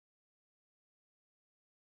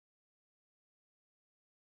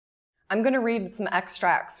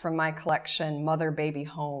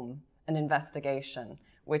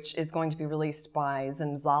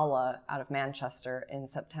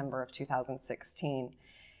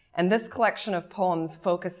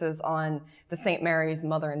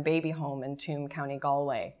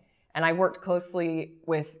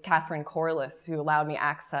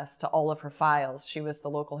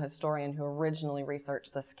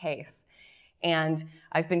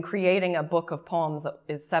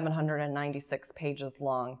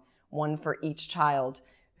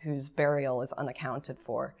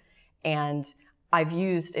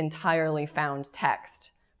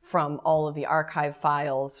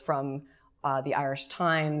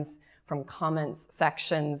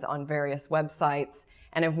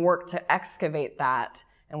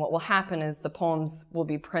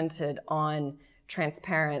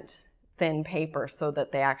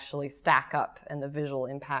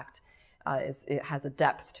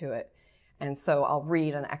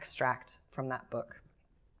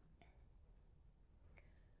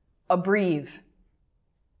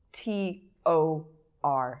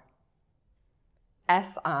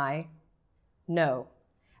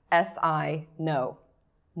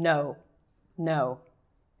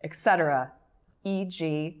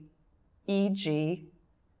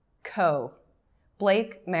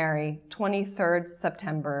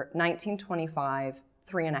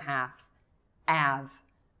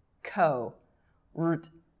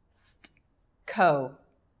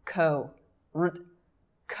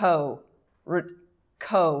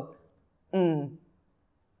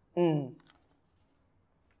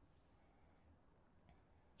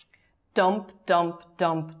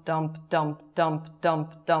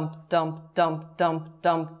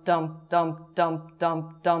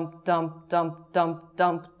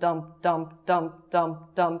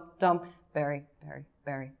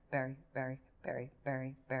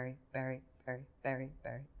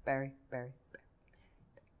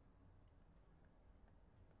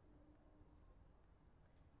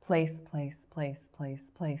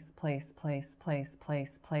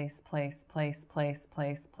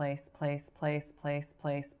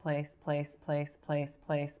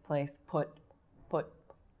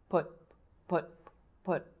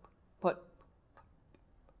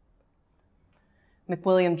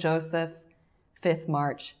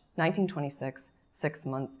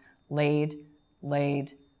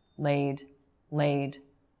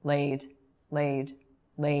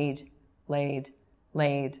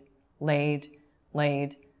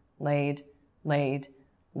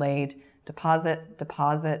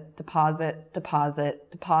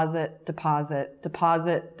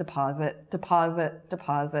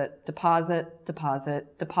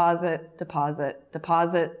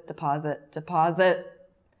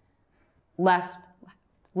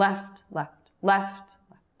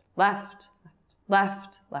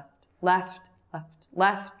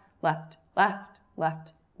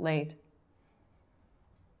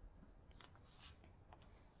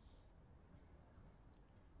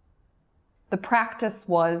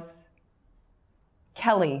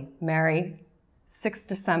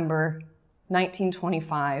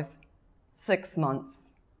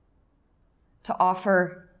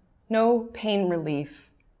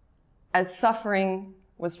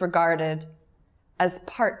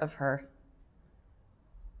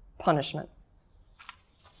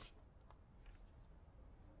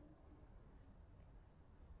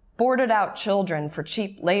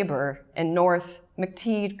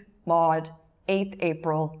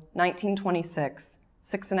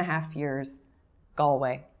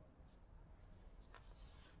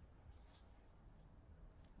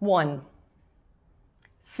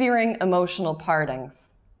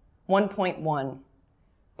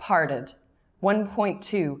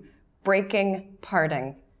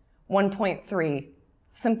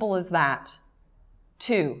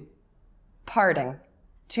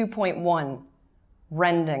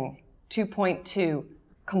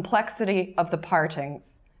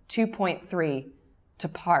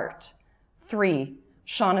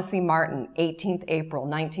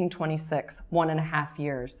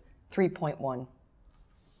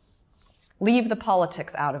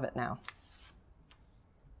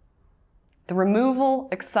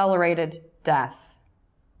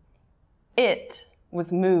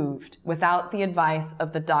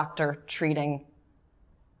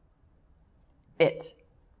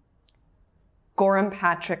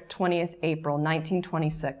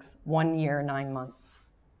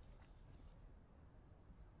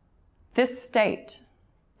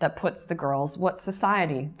that puts the girls, what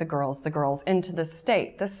society? The girls, into the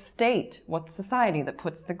state. The state, what society that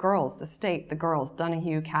puts the girls, the state, the girls.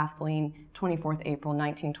 Donahue, Kathleen, 24th April,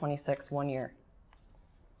 1926, 1 year.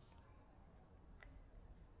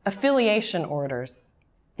 Affiliation orders,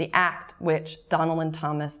 the act which Donald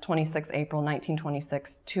Thomas, 26 April,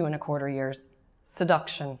 1926, 2¼ years.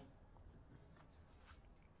 Seduction.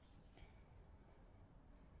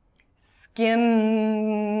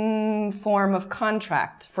 Skim form of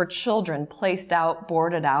contract for children placed out,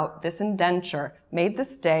 boarded out, this indenture made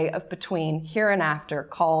this day of between hereinafter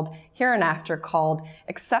called,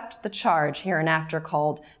 except the charge hereinafter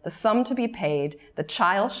called, the sum to be paid, the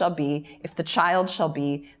child shall be, if the child shall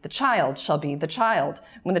be, the child shall be the child,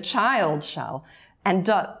 when the child shall, and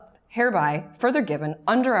doth hereby further given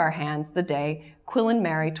under our hands the day, Quillen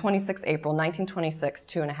Mary, 26 April, 1926,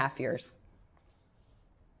 2½ years.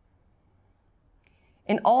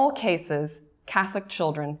 In all cases, Catholic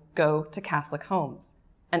children go to Catholic homes,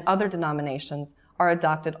 and other denominations are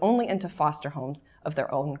adopted only into foster homes of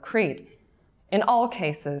their own creed. In all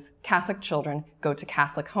cases, Catholic children go to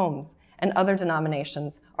Catholic homes, and other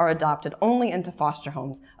denominations are adopted only into foster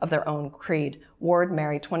homes of their own creed. Ward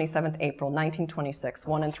Mary, 27th April, 1926,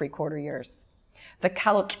 1¾ years. The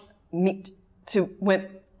Catholic meet to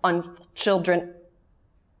whip on children,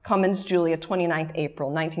 Cummins Julia, 29th April,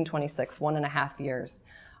 1926, 1½ years.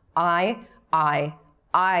 I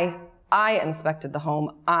inspected the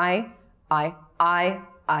home. I,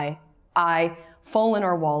 Folan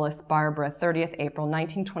or Wallace, Barbara, 30th April,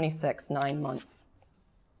 1926, 9 months.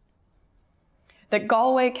 That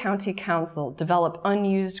Galway County Council develop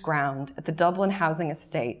unused ground at the Dublin Housing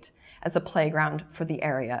Estate as a playground for the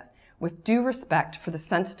area, with due respect for the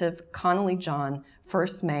sensitive Connolly John,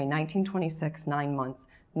 1st May, 1926, 9 months,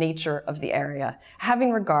 nature of the area, having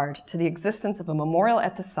regard to the existence of a memorial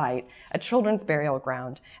at the site, a children's burial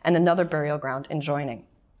ground, and another burial ground adjoining.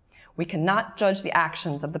 We cannot judge the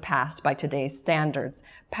actions of the past by today's standards.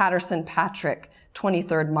 Patterson Patrick,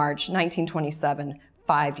 23rd March, 1927,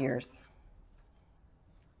 5 years.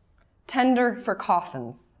 Tender for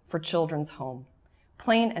coffins for children's home,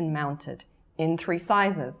 plain and mounted, in 3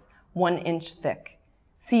 sizes, 1 inch thick,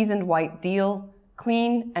 seasoned white deal,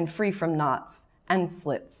 clean and free from knots and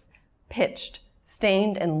slits, pitched,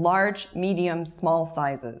 stained in large, medium, small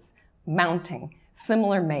sizes, mounting,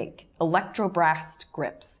 similar make, electrobrass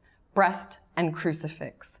grips, breast and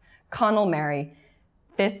crucifix. Connell Mary,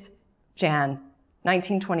 5th Jan,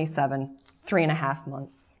 1927, 3½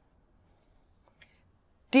 months.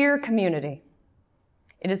 Dear community,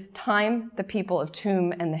 it is time the people of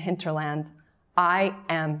Tuam and the hinterlands, I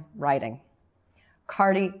am writing.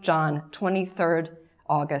 Carty John, 23rd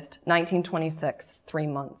August, 1926, 3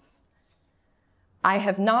 months. I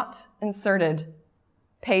have not inserted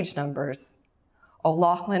page numbers.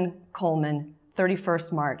 O'Loughlin Coleman,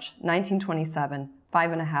 31st March, 1927,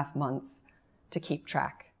 5½ months, to keep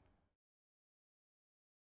track.